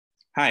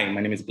Hi,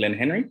 my name is Glen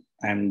Henry.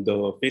 I'm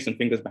the face and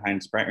fingers behind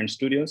SpriteWrench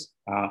Studios,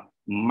 a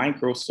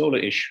micro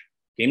solo-ish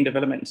game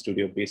development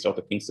studio based out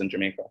of Kingston,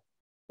 Jamaica.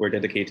 We're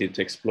dedicated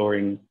to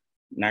exploring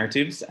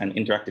narratives and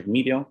interactive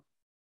media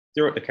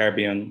throughout the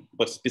Caribbean,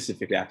 but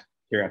specifically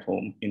here at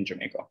home in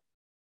Jamaica.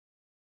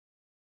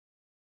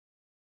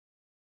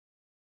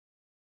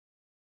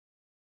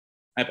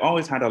 I've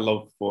always had a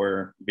love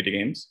for video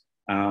games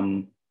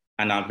and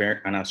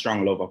a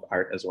strong love of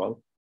art as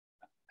well.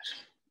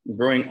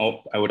 Growing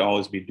up, I would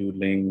always be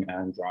doodling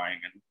and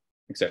drawing and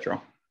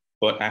etc.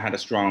 But I had a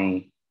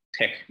strong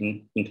tech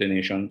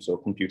inclination, so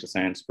computer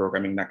science,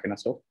 programming, that kind of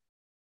stuff.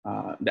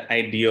 The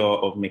idea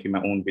of making my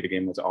own video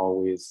game was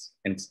always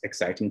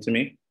exciting to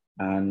me.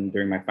 And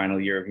during my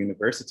final year of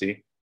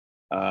university,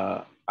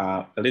 a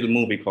little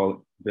movie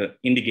called the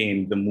indie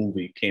game, The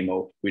Movie came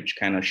out, which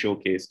kind of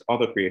showcased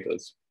other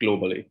creators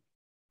globally,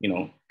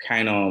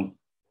 kind of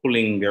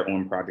pulling their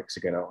own projects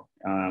together,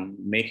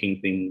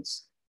 making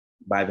things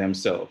by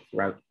themselves,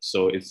 right?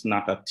 So it's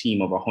not a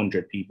team of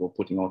 100 people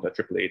putting out a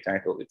AAA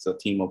title. It's a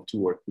team of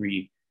 2 or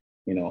 3,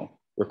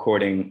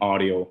 recording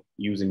audio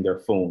using their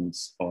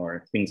phones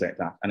or things like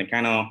that. And it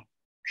kind of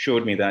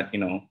showed me that,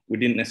 we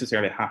didn't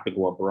necessarily have to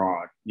go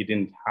abroad. You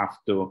didn't have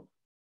to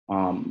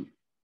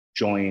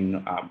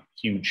join a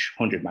huge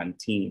 100-man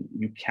team.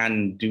 You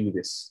can do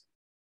this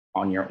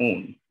on your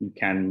own. You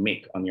can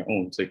make on your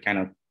own. So it kind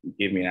of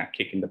gave me that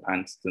kick in the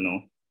pants to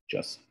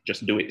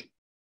just do it.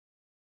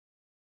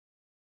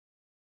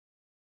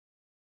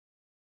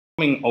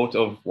 Coming out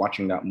of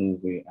watching that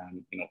movie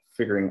and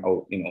figuring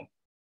out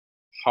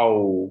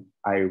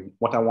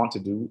what I want to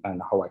do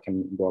and how I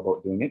can go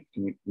about doing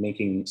it,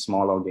 making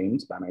smaller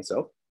games by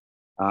myself.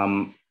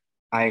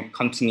 I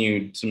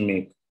continued to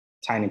make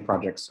tiny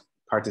projects,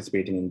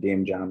 participating in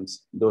game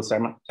jams, those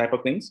type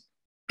of things,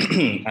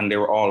 and they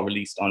were all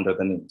released under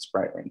the name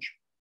SpriteWrench,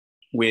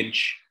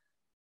 which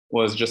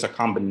was just a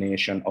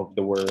combination of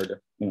the word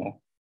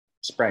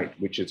sprite,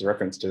 which is a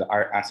reference to the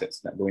art assets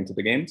that go into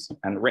the games,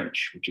 and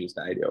wrench, which is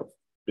the idea of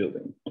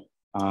building.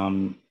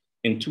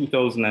 In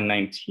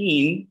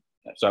 2019,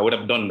 so I would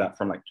have done that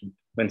from like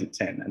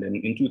 2010. And then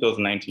in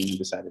 2019, we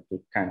decided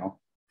to kind of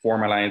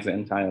formalize the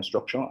entire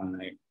structure, and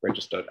I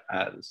registered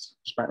as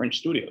SpriteWrench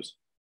Studios.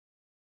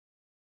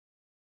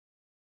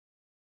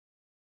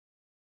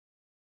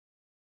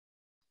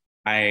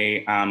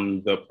 I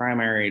am the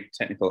primary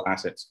technical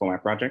assets for my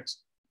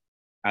projects,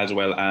 as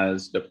well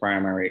as the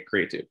primary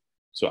creative.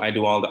 So I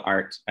do all the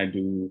art,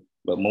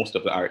 most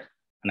of the art,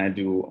 and I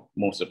do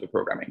most of the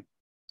programming.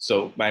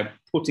 So by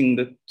putting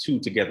the two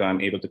together, I'm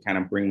able to kind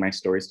of bring my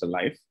stories to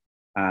life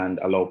and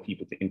allow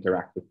people to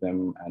interact with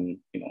them and,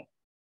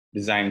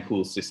 design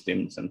cool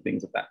systems and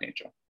things of that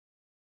nature.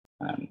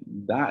 And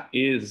that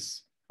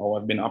is how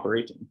I've been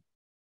operating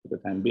for the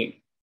time being.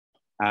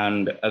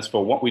 And as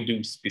for what we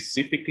do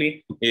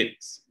specifically,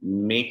 it's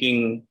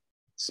making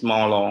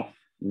smaller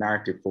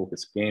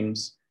narrative-focused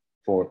games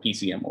for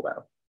PC and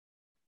mobile.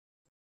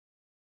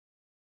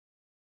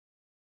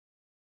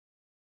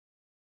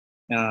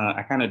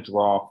 I kind of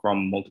draw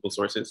from multiple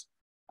sources.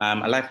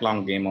 I'm a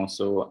lifelong gamer,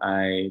 so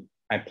I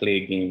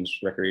play games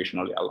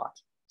recreationally a lot.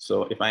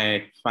 So if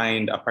I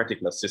find a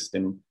particular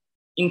system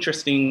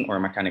interesting or a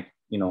mechanic,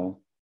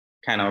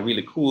 kind of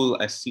really cool,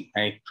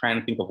 I try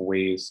and think of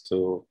ways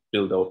to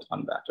build out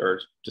on that or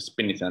to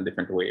spin it in a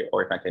different way.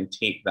 Or if I can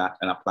take that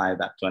and apply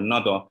that to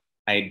another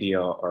idea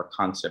or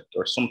concept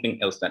or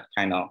something else that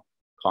kind of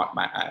caught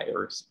my eye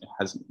or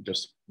has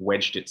just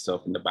wedged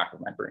itself in the back of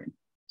my brain.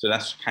 So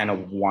that's kind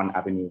of one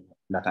avenue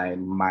that I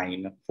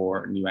mine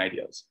for new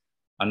ideas.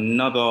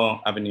 Another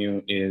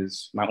avenue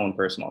is my own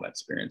personal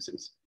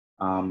experiences.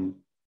 I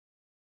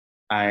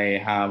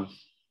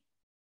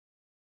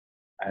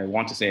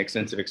want to say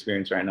extensive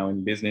experience right now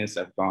in business.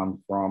 I've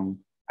gone from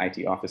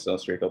IT officer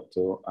straight up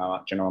to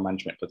general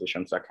management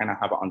position. So I kind of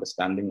have an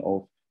understanding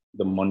of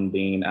the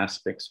mundane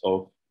aspects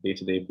of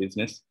day-to-day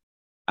business.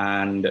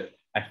 And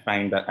I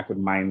find that I could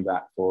mine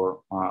that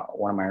for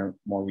one of my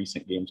more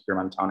recent games, Grim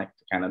and Tonic,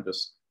 to kind of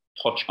just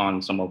touch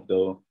on some of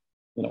the,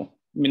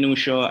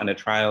 minutiae and the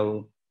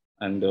trial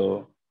and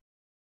the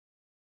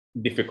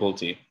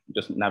difficulty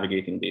just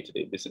navigating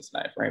day-to-day business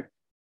life, right?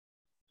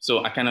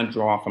 So I kind of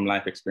draw from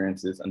life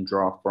experiences and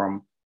draw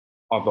from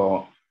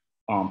other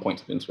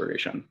points of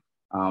inspiration.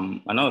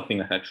 Another thing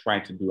that I try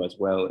to do as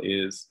well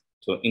is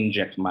to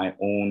inject my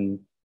own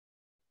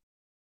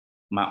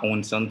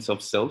sense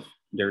of self.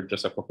 There are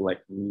just a couple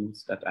like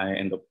rules that I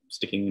end up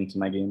sticking into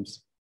my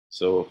games.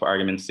 So for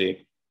argument's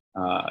sake,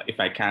 if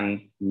I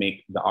can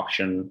make the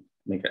option,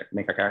 make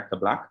a character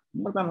black,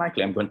 more than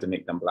likely I'm going to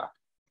make them black.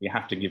 You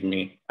have to give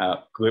me a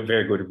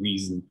very good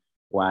reason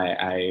why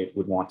I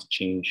would want to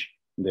change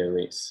their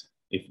race.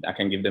 If I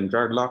can give them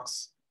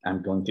dreadlocks,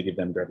 I'm going to give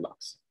them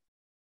dreadlocks.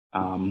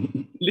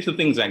 Little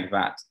things like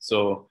that.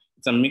 So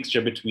it's a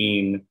mixture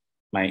between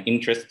my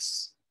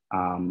interests,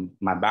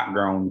 my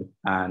background,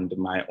 and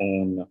my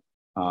own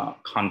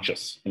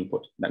conscious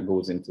input that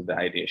goes into the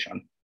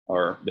ideation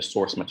or the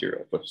source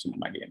material for some of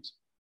my games.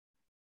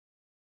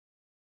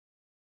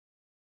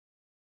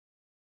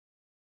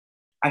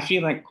 I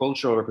feel like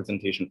cultural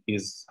representation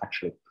is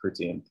actually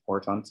pretty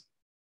important.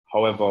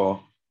 However,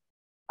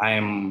 I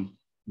am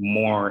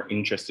more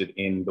interested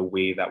in the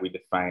way that we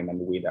define and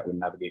the way that we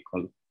navigate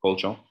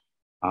culture.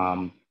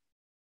 None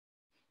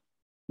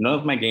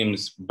of my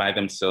games by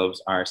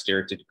themselves are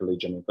stereotypically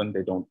Jamaican.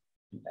 They don't,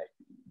 like,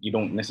 you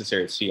don't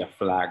necessarily see a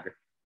flag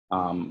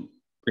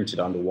printed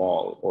on the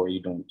wall, or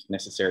you don't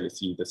necessarily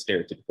see the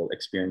stereotypical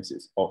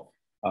experiences of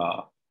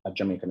a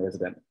Jamaican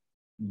resident.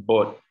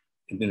 But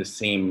in the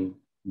same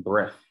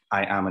breath,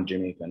 I am a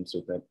Jamaican,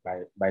 so that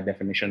by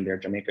definition, they're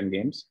Jamaican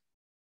games.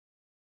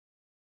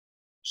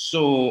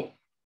 So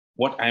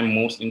what I'm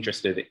most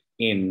interested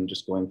in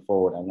just going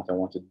forward, and what I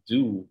want to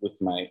do with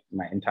my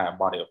entire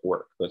body of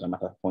work, because I'm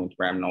at a point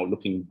where I'm now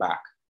looking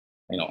back,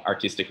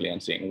 artistically,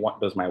 and saying, what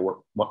does my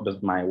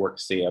work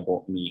say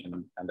about me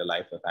and the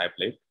life that I've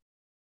lived?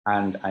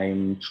 And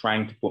I'm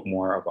trying to put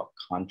more of a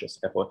conscious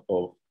effort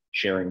of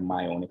sharing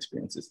my own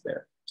experiences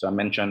there. So I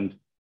mentioned,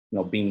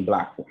 being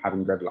Black,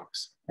 having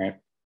dreadlocks, right?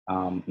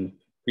 In the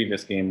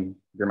previous game,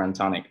 Grim and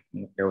Tonic,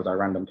 there was a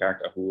random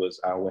character who was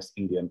a West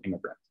Indian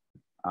immigrant.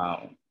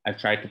 I've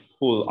tried to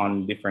pull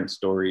on different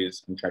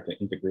stories and try to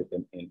integrate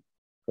them in,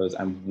 because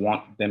I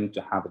want them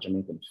to have a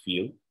Jamaican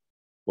feel.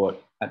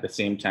 But at the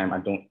same time, I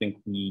don't think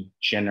we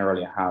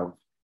generally have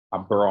a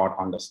broad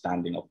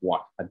understanding of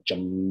what a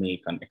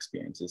Jamaican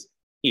experience is,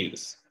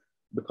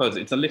 because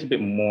it's a little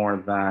bit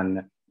more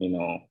than,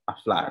 a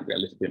flag, a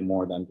little bit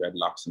more than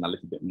dreadlocks, and a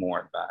little bit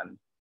more than,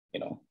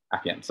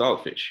 ackee and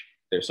saltfish.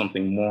 There's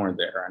something more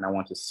there, and I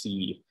want to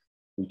see if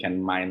we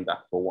can mine that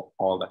for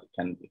all that it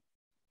can be.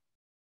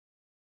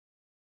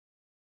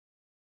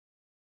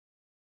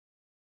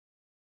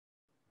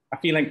 I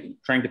feel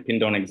like trying to pin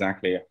down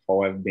exactly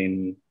how I've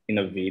been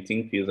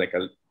innovating feels like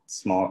a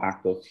small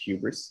act of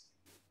hubris.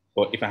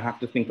 But if I have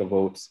to think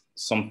about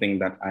something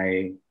that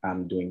I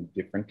am doing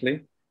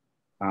differently,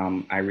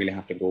 I really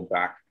have to go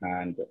back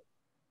and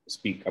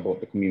speak about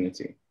the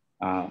community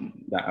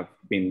that I've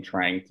been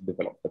trying to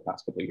develop the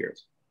past couple of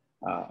years.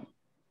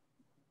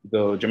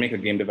 The Jamaica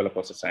Game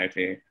Development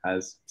Society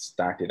has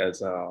started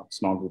as a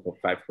small group of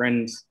 5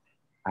 friends,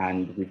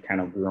 and we've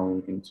kind of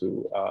grown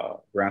into a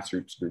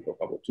grassroots group of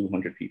about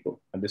 200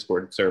 people, a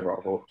Discord server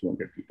of about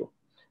 200 people.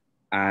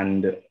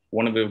 And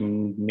one of the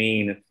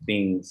main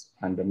things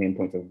and the main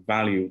point of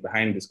value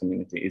behind this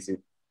community is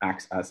it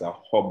acts as a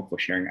hub for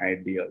sharing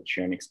ideas,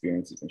 sharing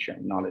experiences, and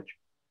sharing knowledge.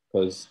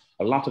 Because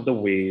in a lot of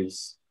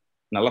ways,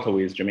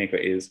 Jamaica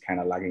is kind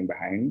of lagging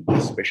behind,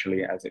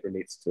 especially as it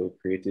relates to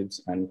creatives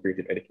and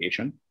creative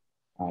education.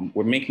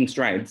 We're making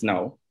strides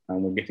now,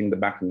 and we're getting the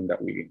backing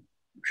that we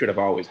should have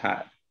always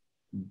had.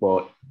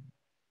 But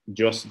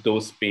just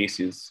those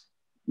spaces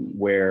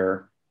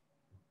where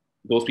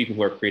those people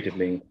who are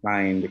creatively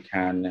inclined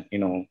can,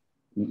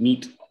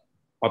 meet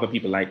other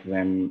people like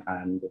them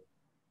and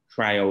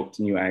try out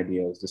new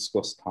ideas,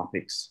 discuss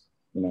topics,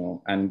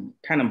 and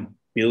kind of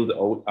build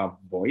out a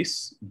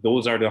voice.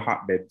 Those are the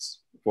hotbeds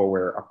for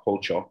where a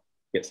culture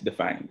gets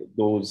defined.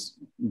 Those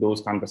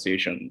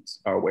conversations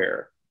are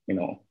where,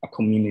 a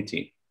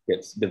community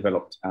gets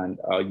developed, and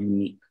a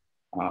unique,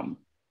 for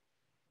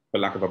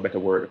lack of a better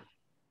word,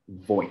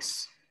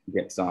 voice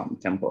gets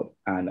tempered.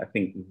 And I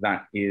think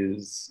that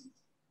is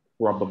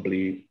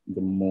probably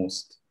the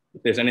most,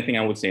 if there's anything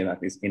I would say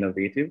that is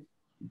innovative,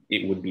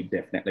 it would be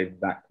definitely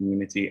that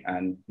community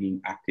and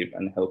being active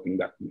and helping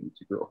that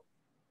community grow.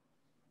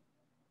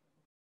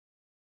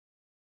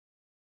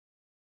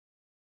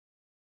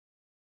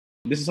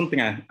 This is something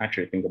I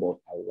actually think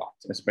about a lot,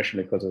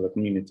 especially because of the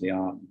community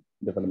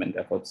development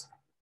efforts.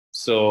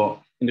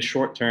 So in the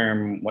short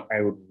term, what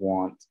I would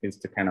want is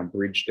to kind of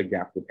bridge the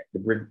gap,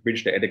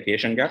 bridge the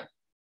education gap,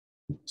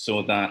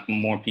 so that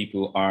more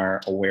people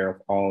are aware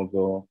of all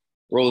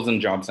the roles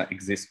and jobs that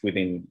exist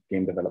within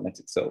game development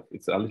itself.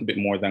 It's a little bit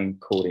more than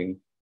coding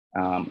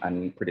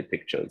and pretty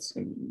pictures.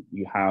 And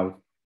you have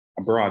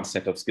a broad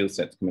set of skill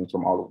sets coming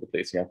from all over the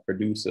place. You have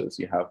producers,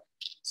 you have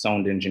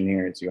sound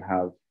engineers, you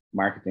have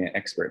marketing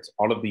experts.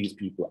 All of these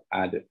people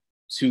add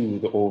to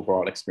the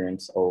overall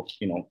experience of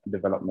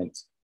development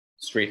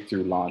straight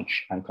through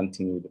launch and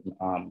continued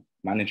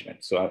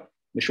management. So in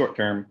the short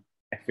term,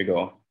 I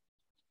figure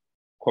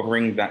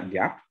covering that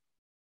gap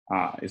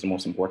is the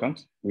most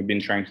important. We've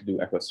been trying to do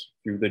efforts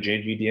through the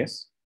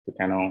JGDS to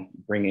kind of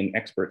bring in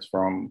experts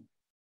from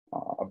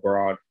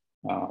abroad,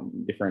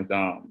 different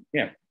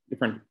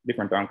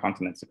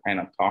continents to kind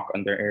of talk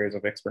on their areas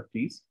of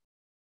expertise.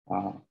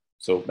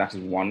 So that is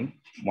one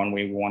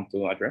way we want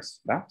to address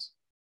that.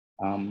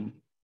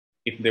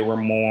 If there were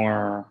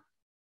more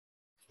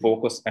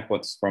focused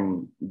efforts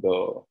from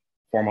the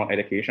formal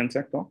education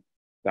sector,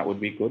 that would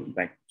be good,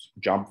 like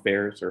job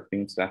fairs or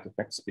things that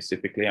affect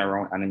specifically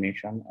around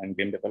animation and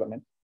game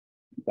development.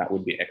 That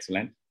would be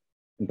excellent.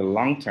 In the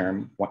long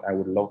term, what I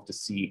would love to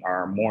see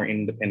are more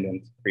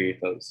independent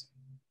creators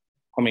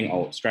coming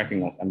out,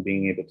 striking out, and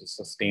being able to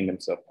sustain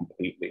themselves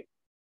completely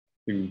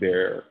through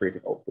their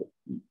creative output,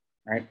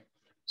 right?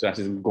 So that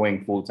is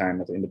going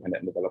full-time as an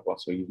independent developer,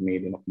 so you've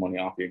made enough money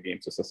off your game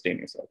to sustain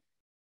yourself.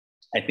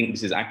 I think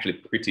this is actually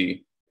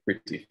pretty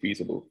pretty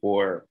feasible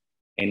for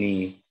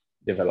any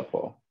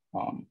developer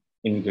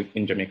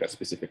in Jamaica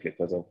specifically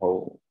because of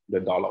how the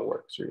dollar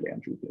works really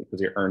and truthfully,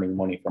 because you're earning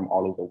money from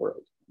all over the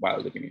world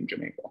while living in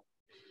Jamaica.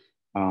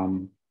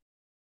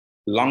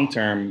 Long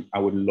term, I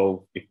would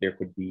love if there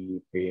could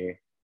be a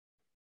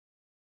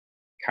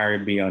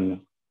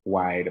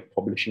Caribbean-wide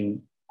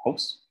publishing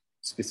house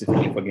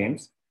specifically for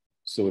games,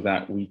 so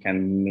that we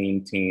can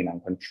maintain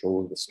and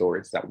control the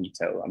stories that we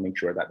tell and make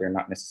sure that they're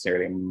not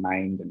necessarily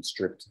mined and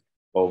stripped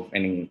of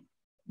any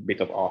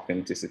bit of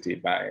authenticity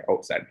by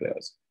outside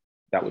players.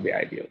 That would be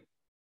ideal.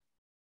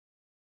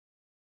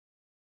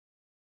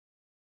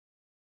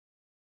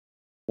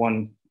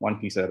 One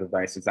piece of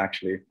advice is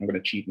actually, I'm going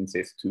to cheat and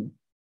say it's two.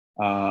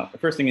 The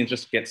first thing is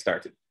just get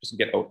started, just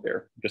get out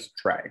there, just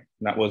try. And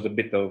that was a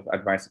bit of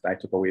advice that I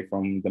took away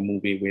from the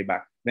movie way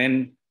back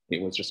then.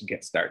 It was just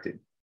get started.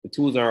 The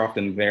tools are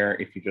often there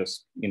if you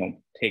just,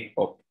 take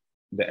up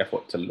the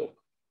effort to look.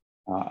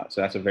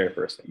 So that's the very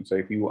first thing. So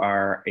if you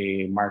are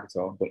a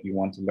marketer, but you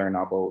want to learn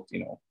about,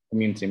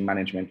 community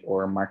management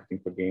or marketing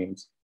for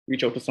games,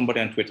 reach out to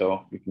somebody on Twitter.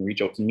 You can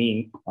reach out to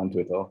me on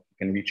Twitter. You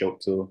can reach out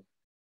to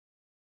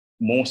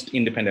most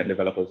independent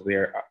developers.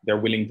 They're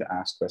willing to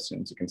ask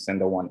questions. You can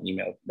send them one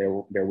email.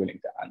 They're willing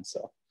to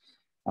answer.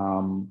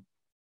 And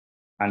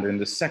then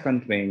the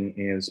second thing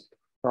is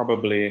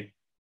probably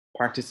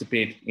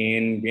participate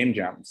in game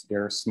jams.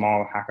 There are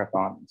small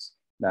hackathons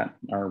that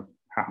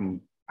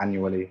happen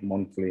annually,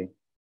 monthly,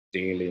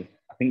 daily.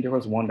 I think there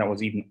was one that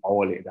was even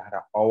hourly, that had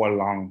an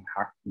hour-long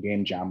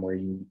game jam where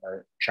you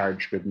are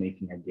charged with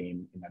making a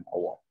game in an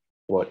hour.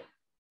 But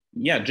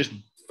yeah, just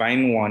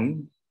find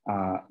one,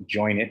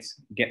 join it,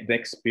 get the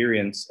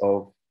experience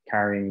of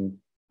carrying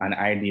an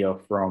idea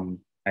from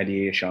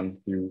ideation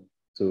through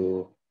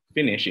to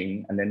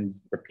finishing, and then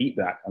repeat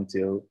that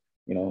until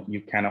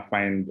you kind of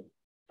find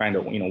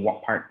out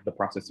what part of the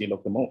process you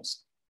love the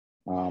most,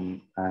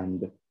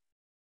 and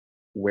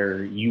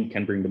where you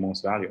can bring the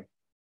most value.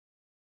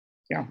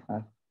 Yeah,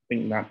 I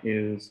think that's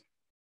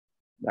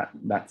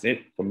it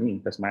for me.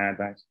 That's my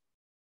advice.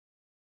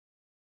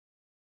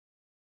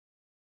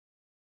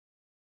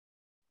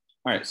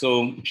 All right,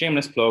 so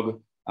shameless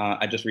plug.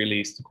 I just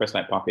released Quest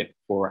My Pocket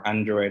for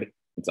Android.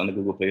 It's on the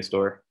Google Play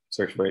Store.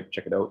 Search for it,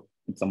 check it out.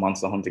 It's a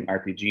monster hunting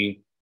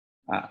RPG,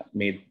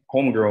 made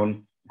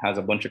homegrown, has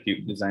a bunch of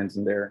cute designs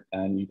in there,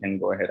 and you can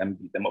go ahead and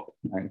beat them up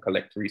and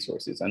collect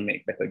resources and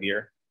make better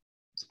gear.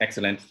 It's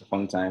excellent, it's a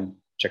fun time,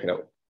 check it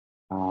out.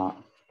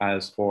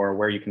 As for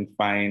where you can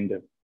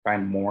find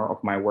more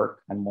of my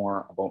work and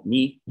more about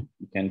me,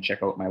 you can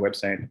check out my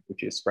website,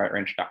 which is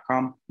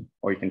SpriteWrench.com,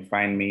 or you can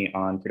find me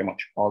on pretty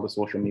much all the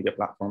social media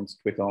platforms,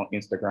 Twitter,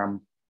 Instagram,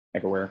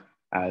 everywhere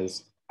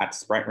as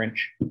 @SpriteWrench.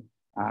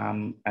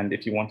 And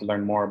if you want to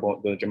learn more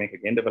about the Jamaica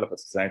Game Development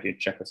Society,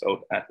 check us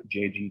out at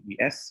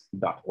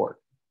jgds.org.